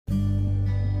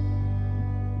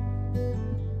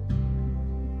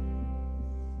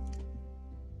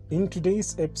In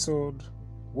today's episode,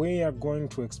 we are going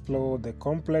to explore the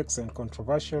complex and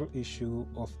controversial issue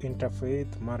of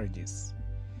interfaith marriages.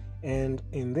 And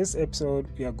in this episode,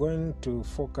 we are going to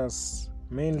focus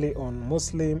mainly on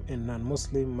Muslim and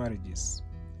non-Muslim marriages.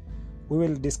 We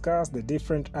will discuss the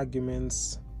different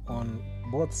arguments on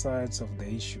both sides of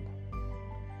the issue.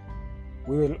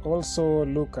 We will also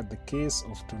look at the case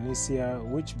of Tunisia,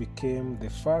 which became the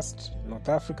first North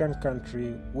African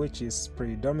country which is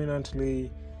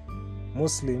predominantly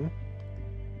Muslim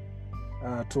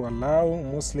to allow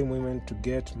Muslim women to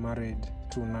get married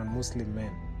to non-Muslim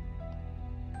men.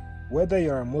 Whether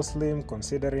you are a Muslim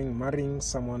considering marrying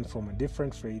someone from a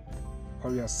different faith,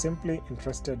 or you are simply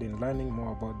interested in learning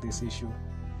more about this issue,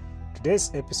 today's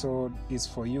episode is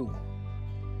for you.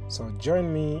 So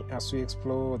join me as we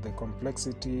explore the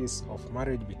complexities of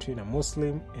marriage between a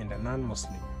Muslim and a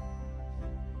non-Muslim.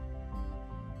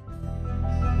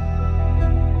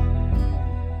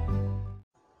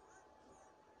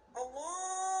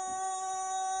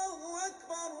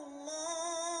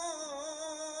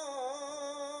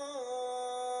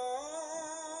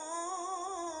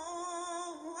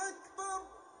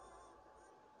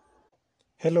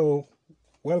 Hello,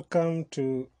 welcome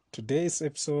to today's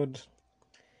episode.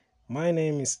 My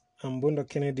name is Ambundo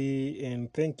Kennedy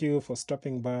and thank you for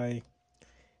stopping by.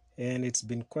 And it's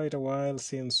been quite a while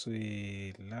since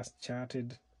we last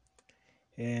chatted,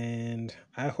 and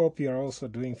I hope you are also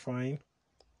doing fine.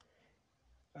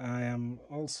 I am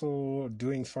also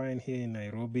doing fine here in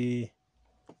Nairobi,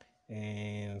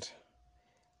 and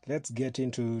let's get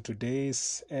into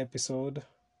today's episode.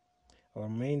 Our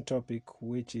main topic,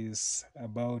 which is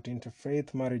about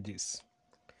interfaith marriages.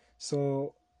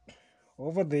 So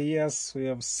over the years we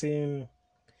have seen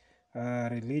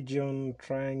religion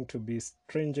trying to be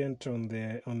stringent on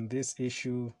this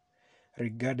issue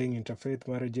regarding interfaith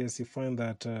marriages. You find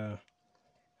that a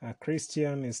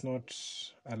Christian is not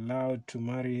allowed to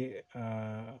marry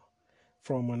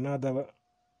from another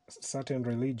certain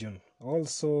religion.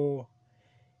 Also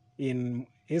in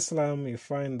Islam you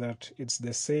find that it's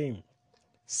the same.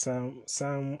 Some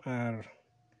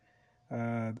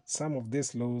of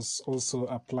these laws also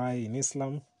apply in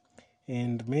Islam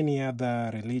and many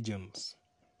other religions.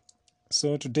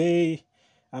 So today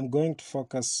I'm going to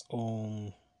focus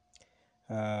on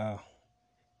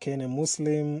can a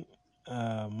Muslim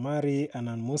marry a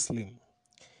non-Muslim,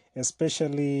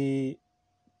 especially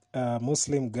a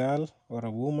Muslim girl or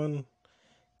a woman.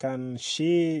 Can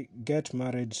she get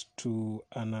married to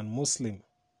a non-Muslim?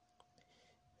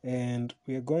 And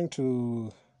we are going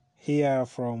to hear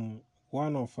from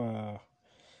one of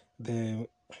the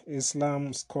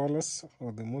Islam scholars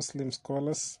or the Muslim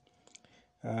scholars.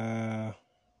 I'm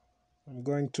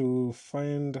going to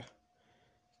find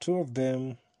two of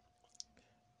them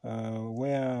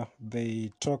where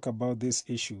they talk about this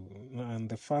issue. And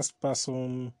the first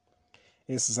person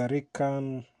is Zarik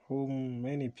Khan, whom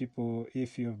many people,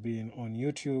 if you've been on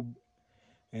YouTube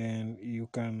and you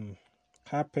can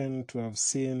happen to have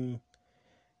seen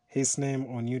his name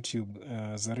on YouTube,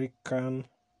 Zarik Khan,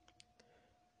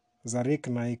 Zarik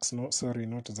Naik, not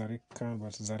Zarik Khan,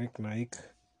 but Zarik Naik.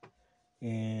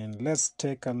 And let's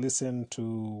take a listen to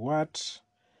what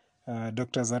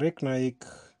Dr. Zarik Naik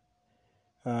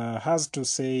has to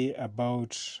say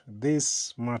about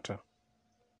this matter.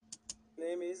 My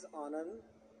name is Anand.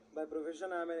 By profession,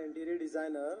 I am an interior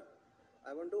designer.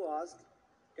 I want to ask,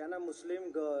 can a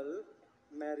Muslim girl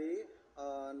marry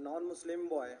a non-Muslim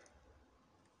boy?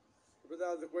 Because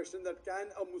I asked the question that can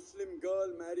a Muslim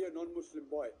girl marry a non-Muslim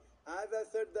boy? As I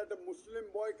said that a Muslim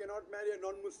boy cannot marry a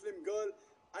non-Muslim girl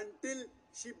until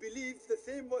she believes. The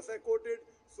same verse I quoted,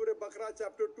 Surah Baqarah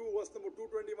chapter 2 verse number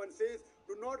 221 says,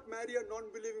 do not marry a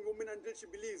non-believing woman until she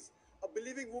believes. A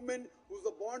believing woman who's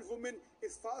a bondswoman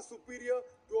is far superior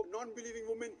to a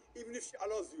non-believing woman even if she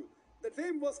allows you. The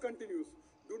same verse continues,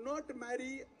 do not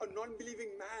marry a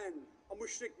non-believing man, a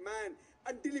mushrik man,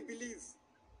 until he believes.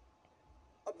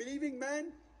 A believing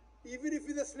man, even if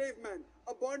he's a slave man,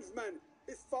 a bondsman,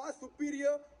 is far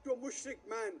superior to a mushrik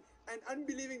man, an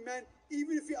unbelieving man,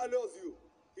 even if he allows you.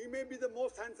 He may be the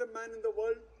most handsome man in the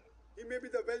world, he may be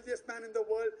the wealthiest man in the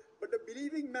world, but a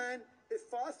believing man is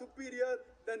far superior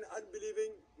than an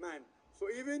unbelieving man. So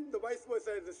even the vice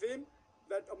versa is the same,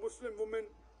 that a Muslim woman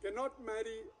cannot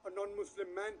marry a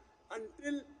non-Muslim man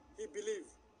until he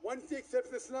believes. Once he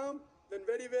accepts Islam, then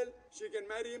very well she can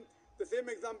marry him. The same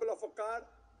example of a car,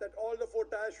 that all the four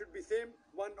tires should be same,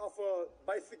 one of a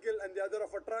bicycle and the other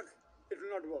of a truck, it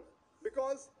will not work.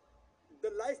 Because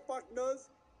the life partners,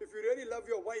 if you really love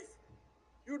your wife,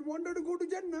 you'd want her to go to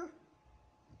Jannah.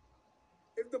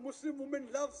 If the Muslim woman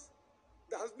loves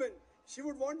the husband, she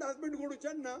would want the husband to go to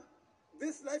Jannah.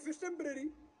 This life is temporary.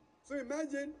 So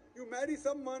imagine you marry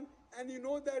someone and you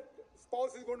know that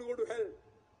spouse is going to go to hell.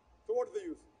 So what's the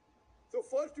use? So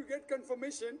first you get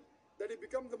confirmation that he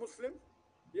becomes a Muslim,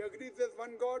 he agrees there's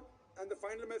one God and the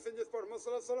final messenger is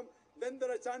Muhammad. Then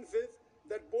there are chances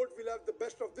that both will have the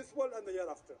best of this world and the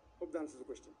hereafter. Hope that answers the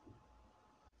question.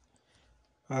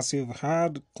 As you've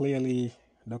heard clearly,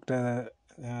 Dr.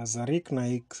 Zarik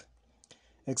Naik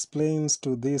explains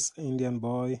to this Indian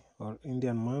boy or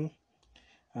Indian man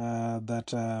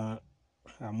that a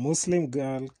Muslim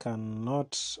girl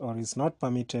cannot or is not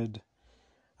permitted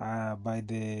by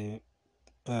the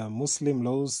Muslim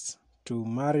laws to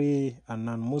marry a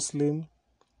non-Muslim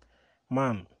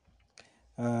man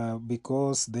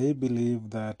because they believe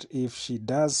that if she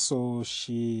does so,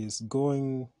 she is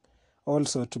going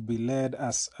also to be led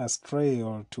astray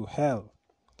or to hell.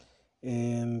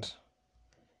 And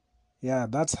yeah,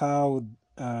 that's how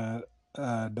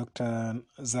Dr.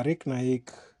 Zarik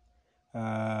Naik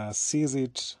sees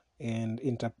it and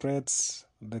interprets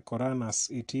the Quran as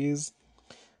it is.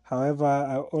 However,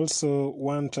 I also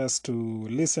want us to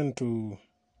listen to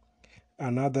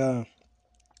another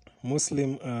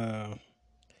Muslim,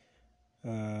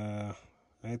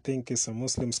 I think is a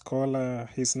Muslim scholar.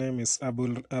 His name is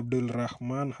Abdul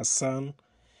Rahman Hassan,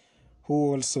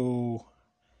 who also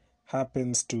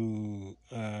happens to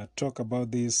talk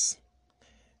about this.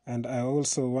 And I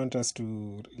also want us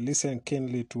to listen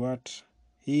keenly to what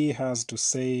he has to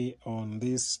say on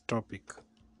this topic.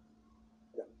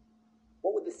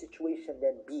 What would the situation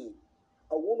then be?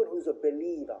 A woman who's a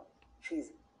believer,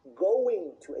 she's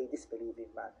going to a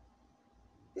disbelieving man.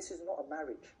 This is not a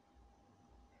marriage.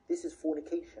 This is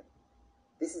fornication.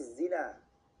 This is zina.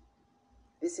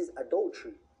 This is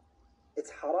adultery. It's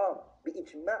haram.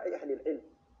 بإجماع أهل العلم.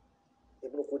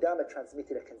 Ibn Qudama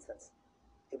transmitted a consensus.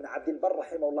 Ibn Abdul Barr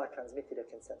rahimahullah transmitted a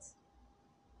consensus.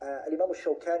 Imam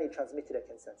al-Shawkani transmitted a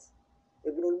consensus.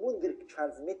 Ibn al-Mundhir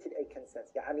transmitted a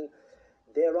consensus. يعني,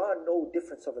 there are no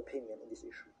difference of opinion in this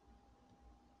issue.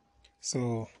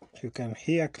 So you can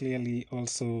hear clearly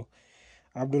also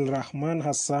Abdul Rahman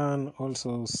Hassan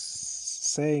also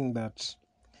saying that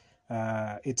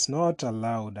it's not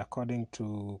allowed according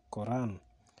to Quran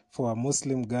for a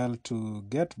Muslim girl to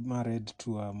get married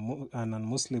to a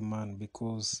non-Muslim man,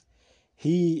 because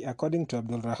he, according to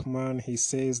Abdul Rahman, he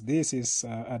says this is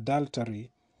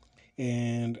adultery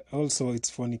and also it's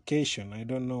fornication. I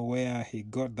don't know where he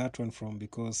got that one from,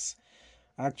 because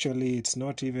actually it's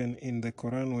not even in the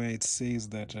Quran where it says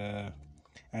that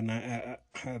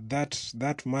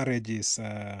that marriage is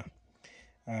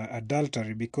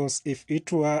adultery. Because if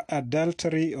it were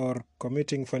adultery or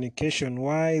committing fornication,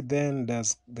 why then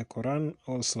does the Quran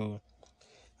also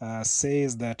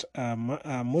says that a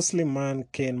Muslim man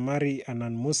can marry a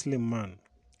non-Muslim man,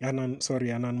 a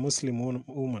non-Muslim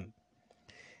woman,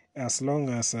 as long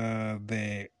as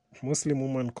the Muslim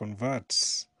woman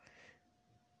converts?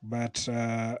 But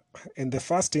in the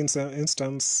first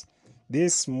instance,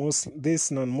 this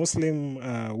non-Muslim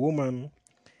woman,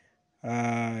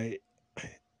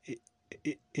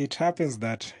 it happens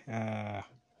that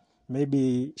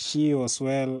maybe she was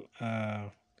well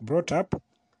brought up,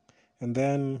 and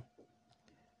then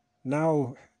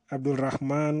now Abdul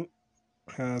Rahman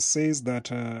says that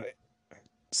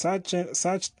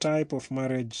such type of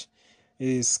marriage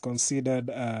is considered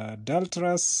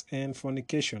adulterous and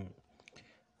fornication.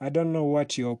 I don't know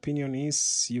what your opinion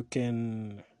is. You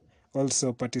can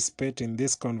also participate in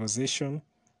this conversation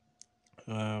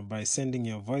by sending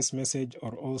your voice message,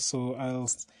 or also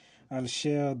I'll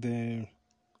share the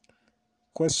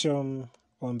question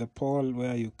on the poll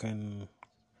where you can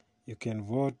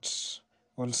vote.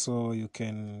 Also, you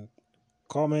can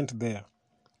comment there.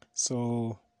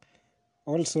 So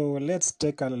also let's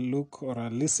take a look or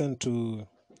listen to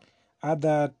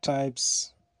other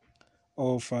types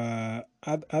of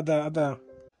other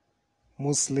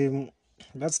Muslim.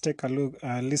 Let's take a look,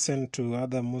 listen to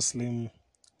other Muslim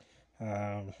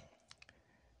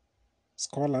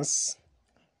scholars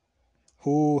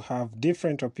who have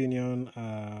different opinion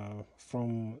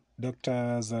from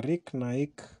Dr. Zarik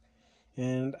Naik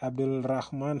and Abdul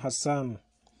Rahman Hassan.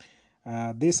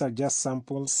 These are just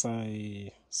samples.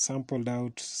 I sampled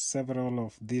out several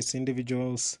of these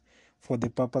individuals for the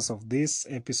purpose of this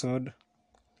episode,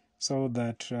 so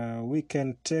that we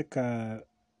can take a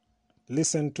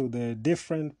listen to the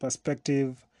different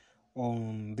perspective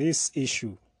on this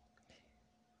issue.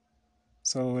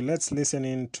 So let's listen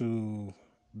in to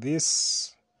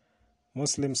this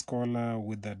Muslim scholar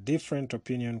with a different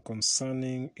opinion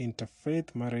concerning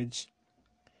interfaith marriage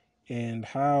and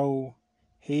how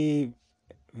he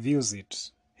views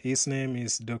it. His name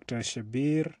is Dr.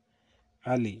 Shabir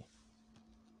Ali.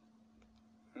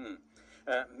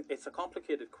 It's a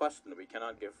complicated question we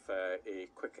cannot give a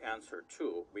quick answer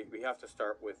to. We have to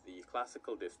start with the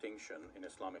classical distinction in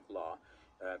Islamic law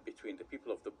between the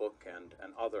people of the book and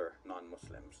other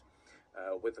non-Muslims.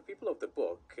 With the people of the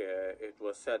book, it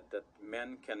was said that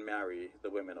men can marry the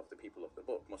women of the people of the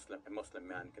book. A Muslim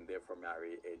man can therefore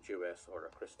marry a Jewess or a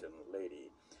Christian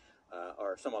lady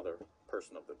or some other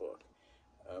person of the book.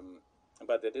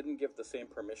 But they didn't give the same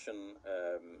permission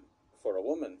for a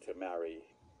woman to marry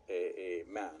a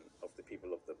man of the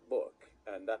people of the book,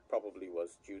 and that probably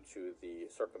was due to the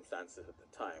circumstances at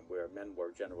the time where men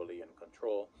were generally in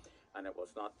control, and it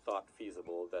was not thought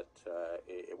feasible that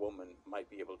a woman might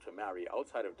be able to marry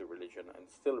outside of the religion and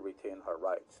still retain her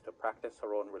rights to practice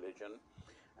her own religion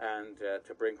and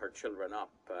to bring her children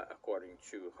up according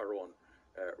to her own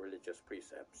religious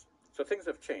precepts. So things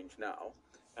have changed now.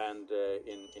 And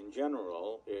in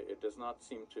general, it does not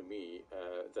seem to me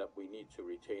that we need to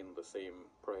retain the same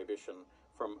prohibition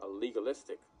from a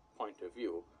legalistic point of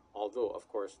view, although, of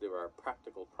course, there are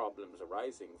practical problems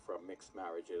arising from mixed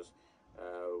marriages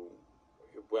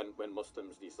when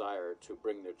Muslims desire to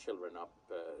bring their children up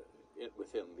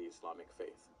within the Islamic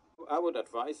faith. I would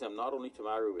advise them not only to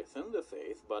marry within the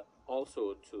faith, but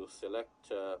also to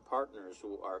select partners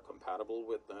who are compatible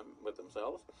with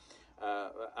themselves,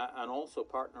 and also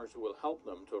partners who will help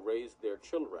them to raise their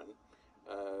children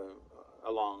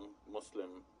along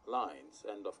Muslim lines.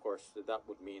 And of course, that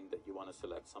would mean that you want to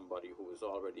select somebody who is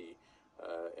already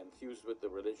enthused with the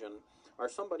religion, or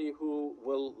somebody who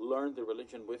will learn the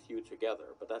religion with you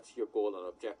together. But that's your goal and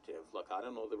objective. Look, I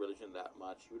don't know the religion that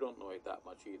much. You don't know it that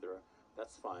much either.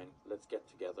 That's fine. Let's get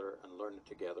together and learn it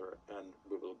together, and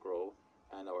we will grow,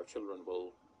 and our children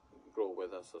will grow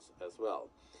with us as well.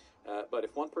 But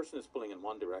if one person is pulling in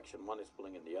one direction, one is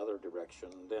pulling in the other direction,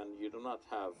 then you do not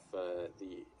have the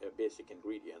basic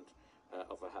ingredient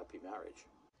of a happy marriage.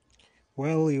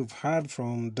 Well, you've heard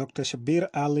from Dr. Shabir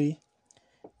Ali,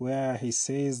 where he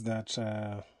says that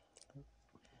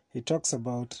he talks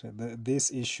about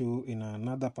this issue in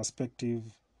another perspective,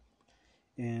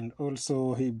 and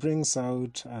also he brings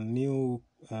out a new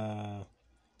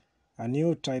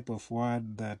type of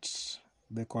word that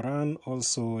the Quran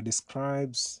also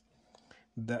describes,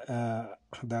 that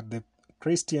the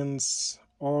Christians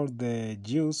or the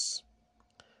Jews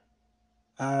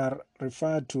are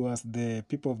referred to as the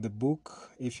people of the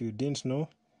book, if you didn't know.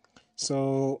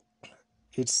 So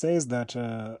it says that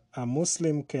a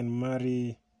Muslim can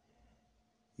marry,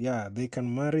 they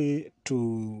can marry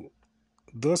to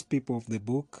those people of the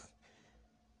book.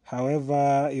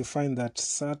 However, you find that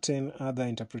certain other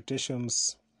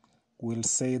interpretations will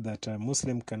say that a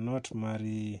Muslim cannot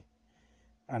marry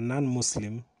a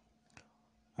non-Muslim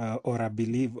or a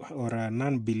believer or a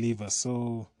non-believer.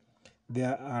 So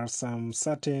there are some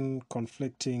certain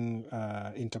conflicting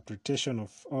interpretation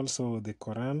of also the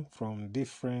Quran from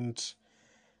different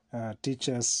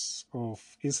teachers of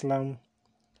Islam.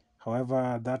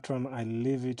 However, that one I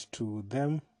leave it to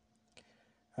them.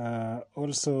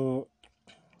 Also,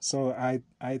 so I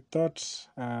thought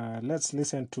let's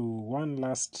listen to one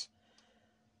last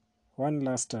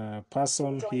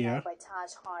person here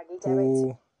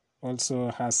who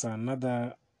also has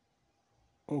another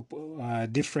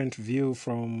different view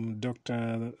from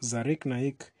Dr. Zarik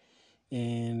Naik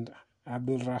and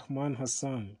Abdul Rahman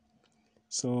Hassan.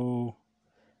 So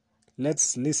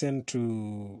let's listen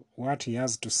to what he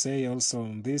has to say also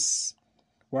on this.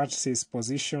 What's his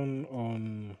position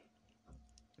on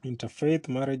interfaith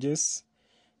marriages?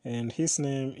 And his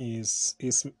name is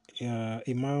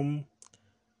Imam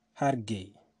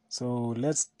Hargey. So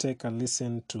let's take a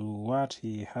listen to what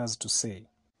he has to say.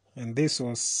 And this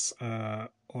was on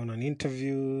an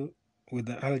interview with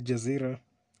the Al Jazeera.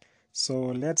 So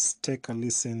let's take a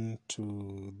listen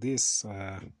to this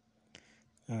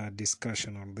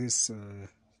discussion or this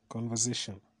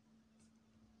conversation.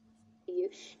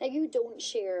 Now, you don't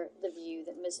share the view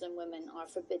that Muslim women are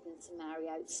forbidden to marry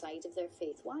outside of their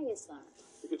faith. Why is that?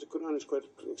 Because the Quran is quite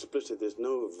explicit. There's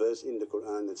no verse in the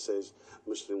Quran that says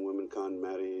Muslim women can't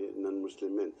marry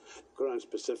non-Muslim men. The Quran is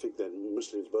specific that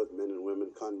Muslims, both men and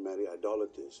women, can't marry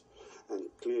idolaters. And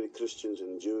clearly Christians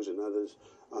and Jews and others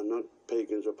are not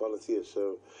pagans or polytheists.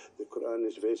 So the Quran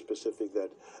is very specific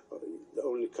that the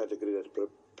only category that's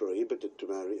prohibited to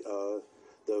marry are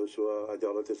those who are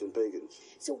idolaters and pagans.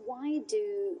 So why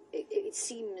do it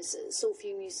seems so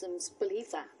few Muslims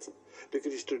believe that?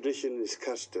 Because it's tradition, it's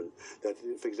custom. That,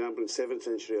 for example, in 7th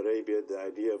century Arabia, the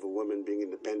idea of a woman being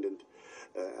independent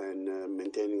and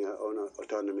maintaining her own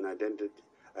autonomy and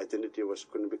identity was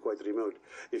going to be quite remote.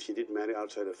 If she did marry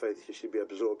outside her faith, she should be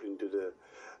absorbed into the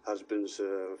husband's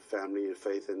family,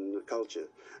 faith, and culture.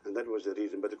 And that was the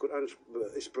reason. But the Quran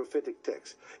is prophetic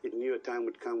text. It knew a time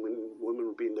would come when women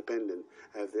would be independent,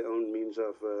 have their own means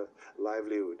of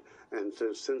livelihood. And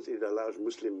so since it allows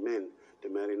Muslim men to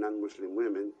marry non-Muslim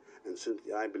women, and since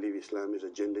I believe Islam is a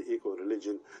gender equal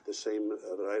religion, the same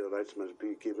rights must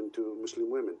be given to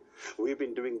Muslim women. We've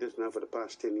been doing this now for the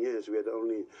past 10 years. We are the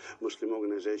only Muslim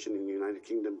organization in the United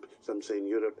Kingdom, some say in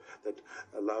Europe, that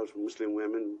allows Muslim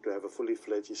women to have a fully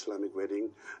fledged Islamic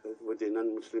wedding with their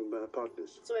non-Muslim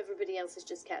partners. So everybody else is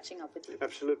just catching up with you?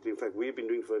 Absolutely. In fact, we've been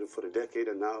doing it for a decade,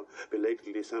 and now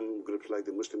belatedly some groups like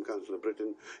the Muslim Council of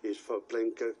Britain is for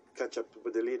playing catch up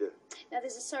with the leader. Now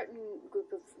there's a certain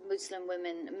group of Muslim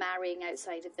women marrying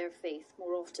outside of their faith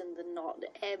more often than not.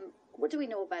 What do we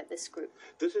know about this group?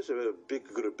 This is a big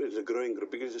group. It's a growing group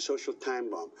because it's a social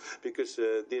time bomb. Because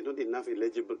there are not enough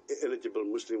eligible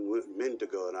Muslim men to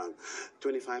go around.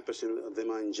 25% of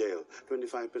them are in jail.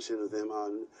 25% of them are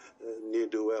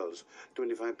ne'er-do-wells.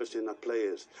 25% are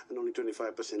players, and only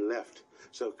 25% left.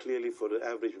 So clearly, for the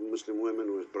average Muslim woman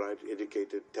who is bright,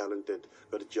 educated, talented,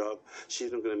 got a job,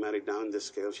 she's not going to marry down the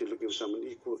scale. She's looking for someone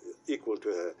equal to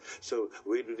her. So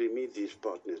where do they meet these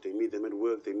partners? They meet them at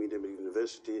work. They meet them at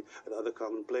university, at other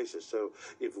common places. So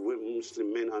if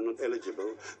Muslim men are not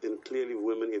eligible, then clearly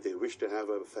women, if they wish to have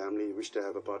a family, wish to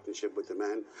have a partnership with a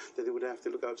man, then they would have to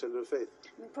look outside of their faith.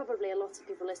 I mean, probably a lot of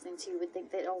people listening to you would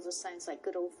think that it all just sounds like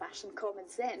good old-fashioned common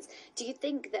sense. Do you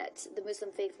think that the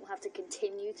Muslim faith will have to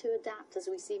continue to adapt as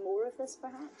we see more of this,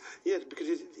 perhaps? Yes, because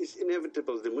it's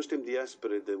inevitable. The Muslim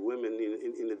diaspora, the women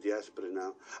in the diaspora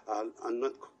now, are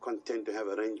not content to have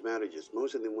arranged marriages.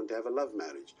 Most of them want to have a love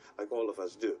marriage, like all of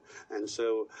us do. And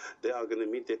so they are going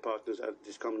to meet their partners at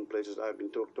these common places I've been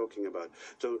talking about.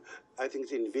 So I think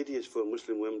it's invidious for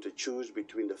Muslim women to choose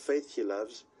between the faith she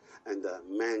loves and the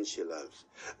man she loves.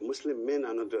 Muslim men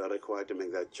are not required to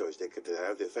make that choice. They could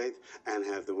have their faith and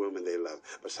have the woman they love.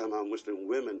 But somehow Muslim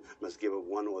women must give up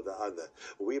one or the other.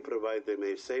 We provide them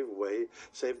a safe way,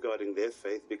 safeguarding their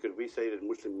faith, because we say that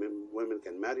Muslim women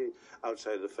can marry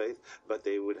outside the faith, but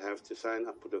they would have to sign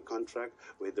up to a contract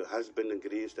where the husband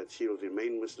agrees that she will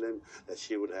remain Muslim, that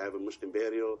she would have a Muslim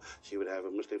burial, she would have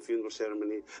a Muslim funeral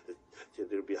ceremony, that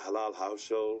there will be a halal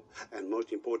household, and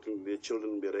most importantly, the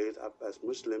children will be raised up as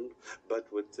Muslims, but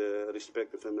with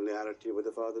respect and familiarity with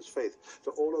the father's faith.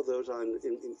 So all of those are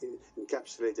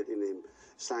encapsulated in a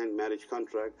signed marriage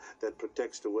contract that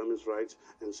protects the women's rights.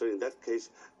 And so in that case,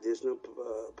 there's no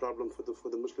problem for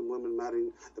the Muslim woman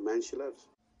marrying the man she loves.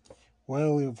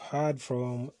 Well, we've heard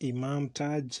from Imam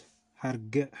Taj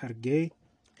Hargey,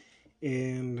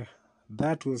 and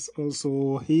that was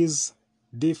also his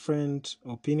different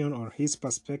opinion or his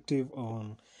perspective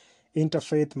on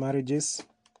interfaith marriages.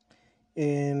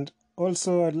 And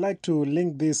also I'd like to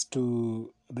link this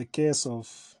to the case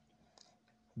of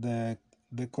the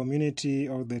community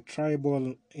or the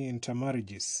tribal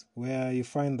intermarriages, where you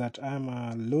find that I'm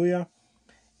a lawyer,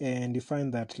 and you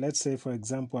find that, let's say for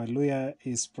example, a lawyer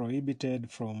is prohibited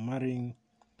from marrying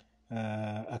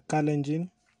a Kalenjin.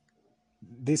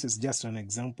 This is just an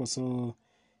example. So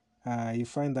you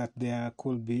find that there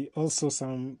could be also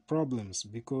some problems,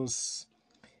 because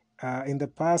in the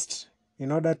past,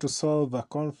 in order to solve a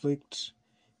conflict,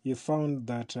 you found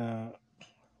that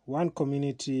one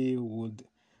community would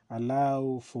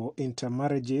allow for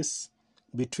intermarriages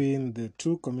between the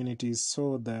two communities,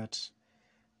 so that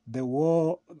the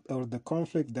war or the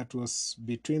conflict that was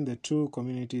between the two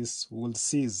communities would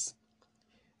cease.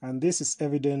 And this is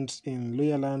evident in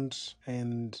Luyaland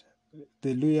and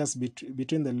the Luyas,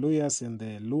 between the Luyas and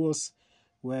the Luos,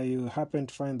 where you happen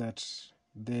to find that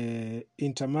the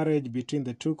intermarriage between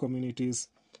the two communities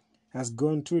has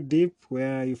gone too deep,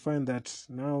 where you find that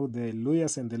now the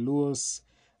Luyas and the Luos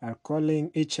are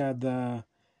calling each other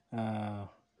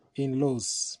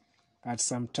in-laws. At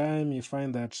some time you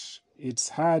find that it's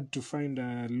hard to find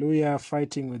a Luya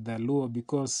fighting with the Luo,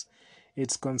 because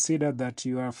it's considered that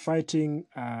you are fighting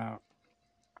a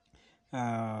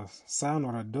son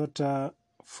or a daughter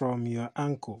from your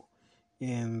uncle,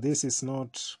 and this is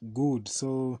not good.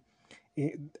 So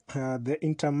the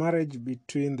intermarriage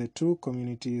between the two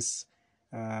communities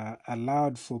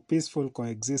allowed for peaceful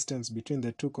coexistence between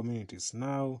the two communities.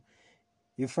 Now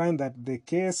you find that the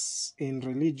case in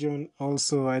religion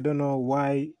also, I don't know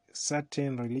why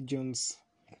certain religions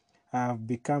have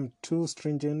become too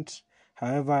stringent.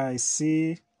 However, I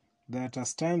see that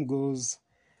as time goes,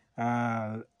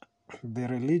 the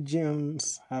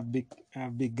religions have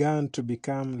begun to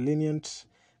become lenient,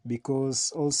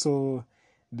 because also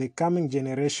the coming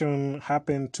generation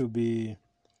happen to be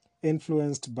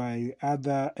influenced by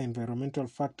other environmental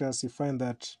factors, you find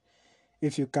that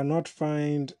if you cannot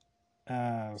find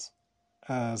a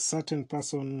certain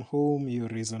person whom you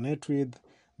resonate with,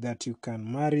 that you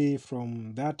can marry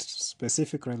from that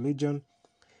specific religion,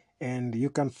 and you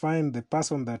can find the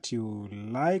person that you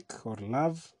like or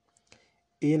love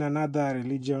in another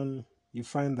religion, you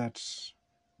find that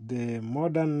the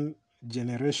modern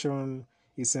generation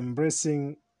is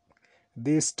embracing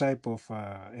this type of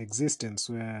existence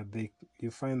where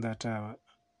you find that a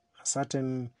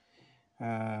certain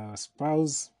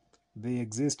spouse, they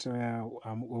exist where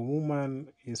a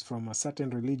woman is from a certain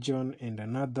religion and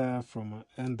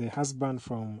and the husband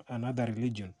from another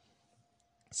religion.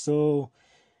 So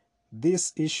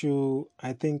this issue,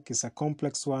 I think, is a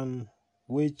complex one,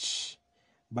 which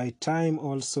by time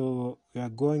also we are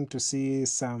going to see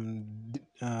some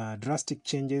drastic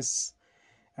changes.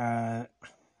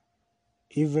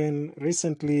 Even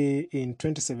recently in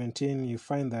 2017, you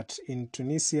find that in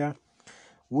Tunisia,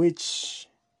 which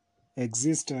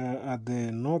exists at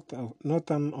the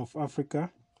northern of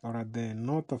Africa, or at the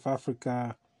north of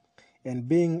Africa, and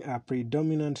being a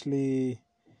predominantly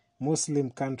Muslim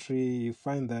country, you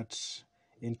find that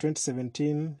in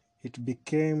 2017 it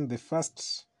became the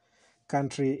first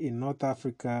country in North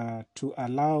Africa to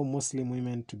allow Muslim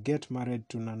women to get married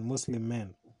to non-Muslim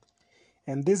men.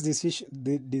 And this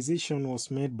decision was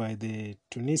made by the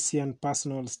Tunisian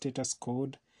Personal Status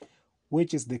Code,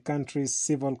 which is the country's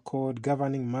civil code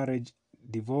governing marriage,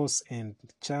 divorce, and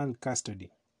child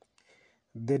custody.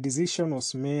 The decision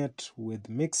was met with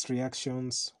mixed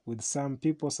reactions, with some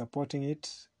people supporting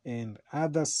it and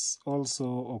others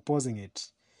also opposing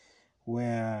it,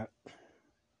 where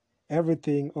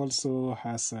everything also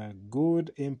has a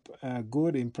good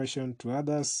impression to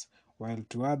others, while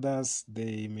to others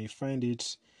they may find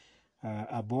it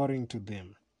boring to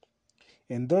them.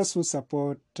 And those who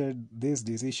supported this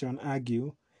decision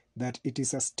argue that it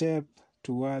is a step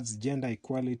towards gender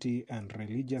equality and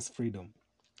religious freedom,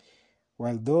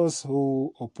 while those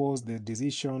who opposed the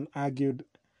decision argued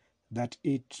that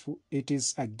it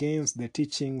is against the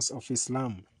teachings of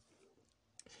Islam.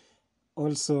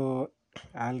 Also,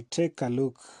 I'll take a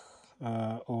look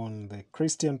on the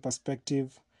Christian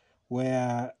perspective,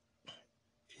 where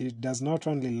it does not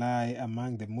only lie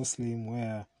among the Muslim,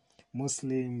 where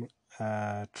Muslim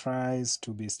tries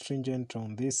to be stringent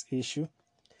on this issue,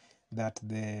 that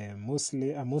a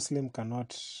Muslim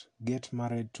cannot get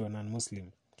married to a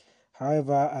non-Muslim.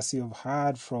 However, as you've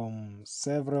heard from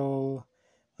several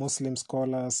Muslim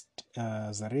scholars,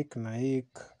 Zarik Naik,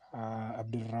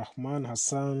 Abdul Rahman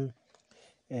Hassan,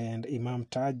 and Imam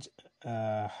Taj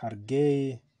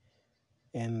Hargey,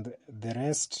 and the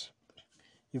rest,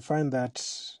 you find that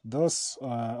those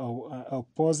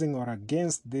opposing or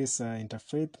against this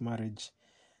interfaith marriage,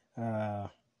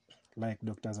 like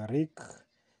Dr. Zarik,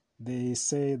 they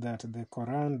say that the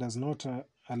Quran does not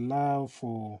allow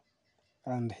for,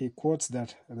 and he quotes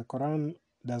that the Quran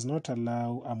does not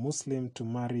allow a Muslim to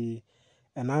marry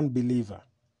an unbeliever.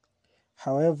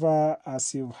 However,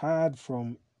 as you've heard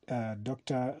from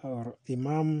Dr. or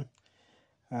Imam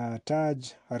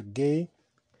Taj Hargey,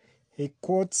 he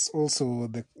quotes also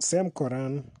the same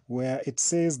Quran, where it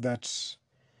says that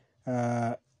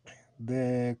the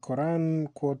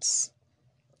Quran quotes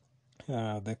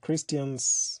the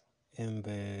Christians and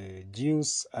the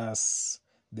Jews as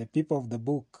the people of the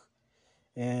book.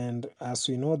 And as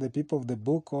we know, the people of the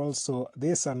book also,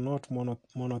 these are not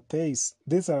monotheists.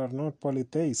 These are not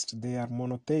polytheists. They are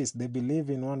monotheists. They believe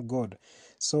in one God.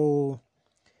 So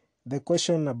the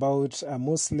question about a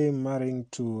Muslim marrying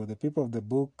to the people of the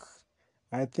book,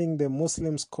 I think the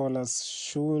Muslim scholars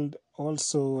should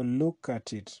also look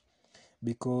at it,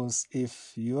 because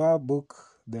if your book,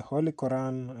 the Holy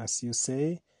Quran, as you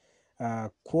say,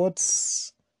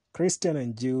 quotes Christian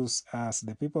and Jews as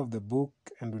the people of the book,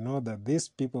 and we know that these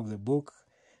people of the book,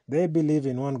 they believe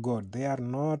in one God. They are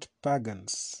not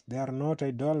pagans. They are not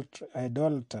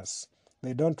idolaters.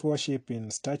 They don't worship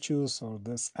in statues or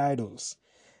these idols.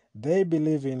 They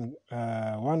believe in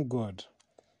one God.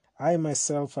 I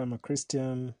myself am a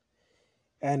Christian,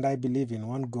 and I believe in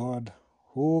one God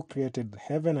who created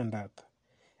heaven and earth.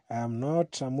 I am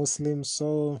not a Muslim,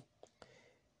 so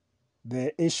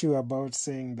the issue about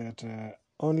saying that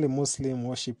only Muslim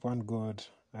worship one God,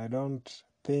 I don't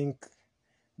think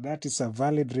that is a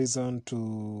valid reason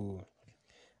to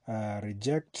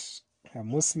reject a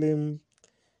Muslim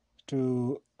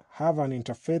to have an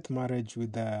interfaith marriage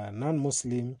with a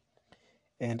non-Muslim.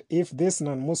 And if this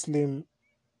non-Muslim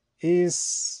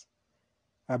is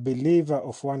a believer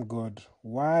of one God,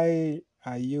 why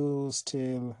are you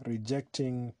still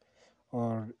rejecting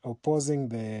or opposing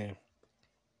the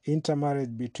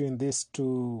intermarriage between these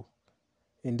two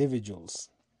individuals.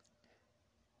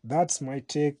 That's my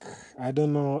take. I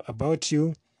don't know about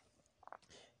you.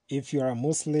 If you are a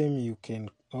Muslim, you can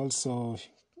also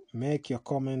make your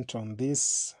comment on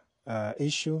this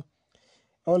issue.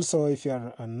 Also, if you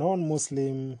are a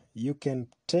non-Muslim, you can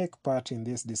take part in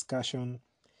this discussion.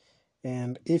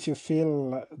 And if you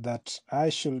feel that I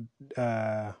should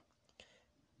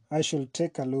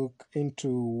take a look into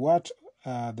what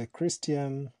the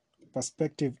Christian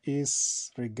perspective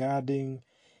is regarding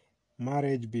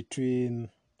marriage between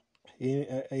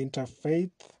interfaith,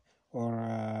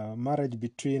 or marriage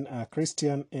between a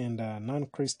Christian and a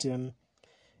non-Christian,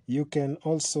 you can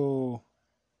also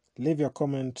leave your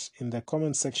comment in the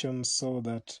comment section so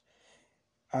that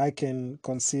I can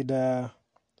consider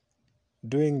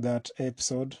doing that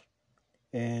episode,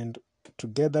 and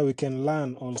together we can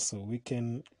learn also. We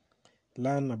can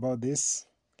learn about this.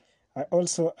 I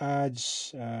also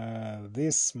urge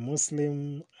these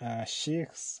Muslim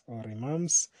sheikhs or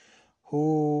imams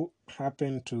who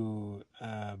happen to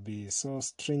be so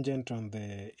stringent on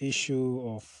the issue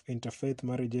of interfaith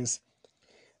marriages.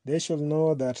 They should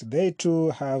know that they too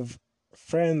have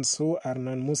friends who are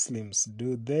non-Muslims.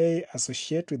 Do they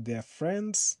associate with their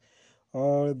friends,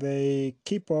 or they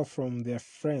keep off from their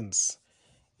friends?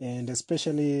 And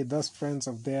especially those friends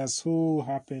of theirs who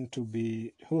happen to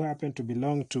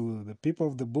belong to the people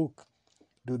of the book.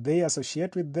 Do they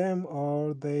associate with them,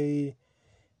 or they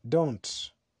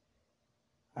don't?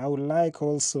 I would like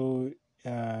also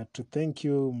to thank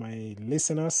you, my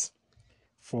listeners,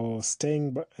 for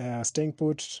staying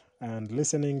put and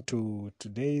listening to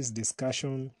today's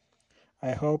discussion.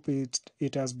 I hope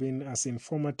it has been as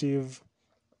informative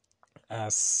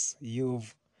as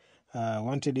you've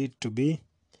wanted it to be.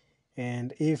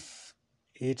 And if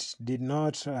it did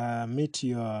not meet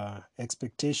your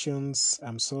expectations,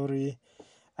 I'm sorry.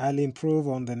 I'll improve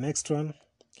on the next one.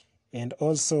 And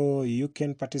also, you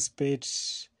can participate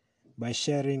by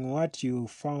sharing what you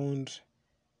found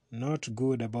not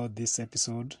good about this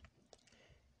episode.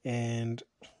 And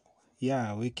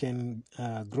yeah, we can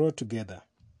grow together.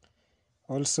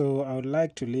 Also, I would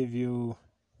like to leave you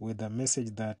with a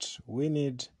message that we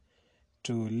need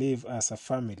to live as a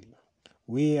family.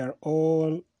 We are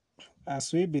all,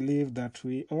 as we believe that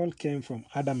we all came from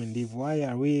Adam and Eve, why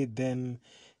are we then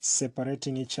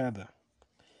separating each other?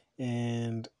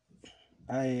 And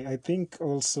I think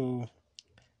also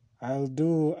I'll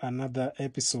do another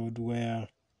episode where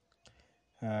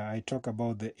I talk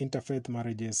about the interfaith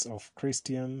marriages of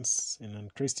Christians and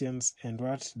non-Christians, and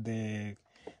what the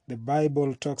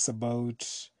Bible talks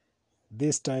about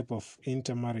this type of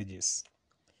intermarriages.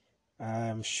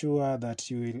 I'm sure that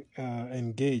you will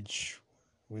engage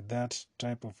with that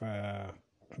type of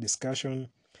discussion,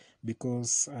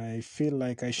 because I feel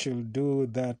like I should do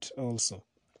that also,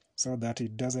 so that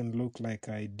it doesn't look like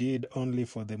I did only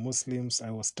for the Muslims.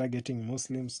 I was targeting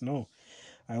Muslims. No,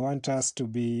 I want us to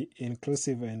be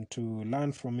inclusive and to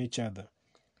learn from each other.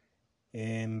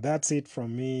 And that's it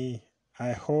from me.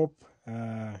 I hope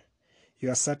you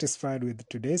are satisfied with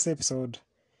today's episode,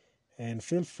 and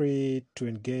feel free to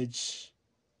engage.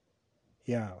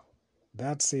 Yeah,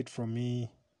 that's it from me.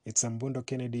 It's Ambundo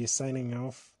Kennedy signing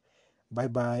off. Bye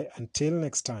bye. Until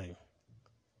next time.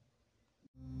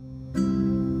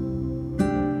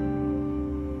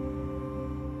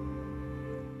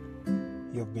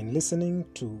 You've been listening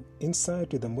to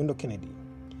Insight with Ambundo Kennedy.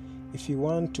 If you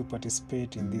want to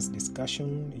participate in this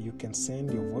discussion, you can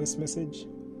send your voice message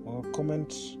or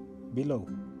comment below.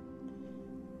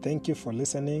 Thank you for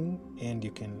listening, and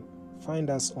you can find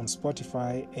us on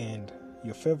Spotify and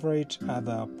your favorite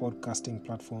other podcasting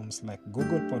platforms like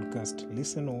Google Podcast,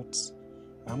 Listen Notes,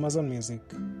 Amazon Music,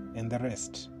 and the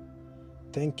rest.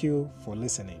 Thank you for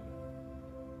listening.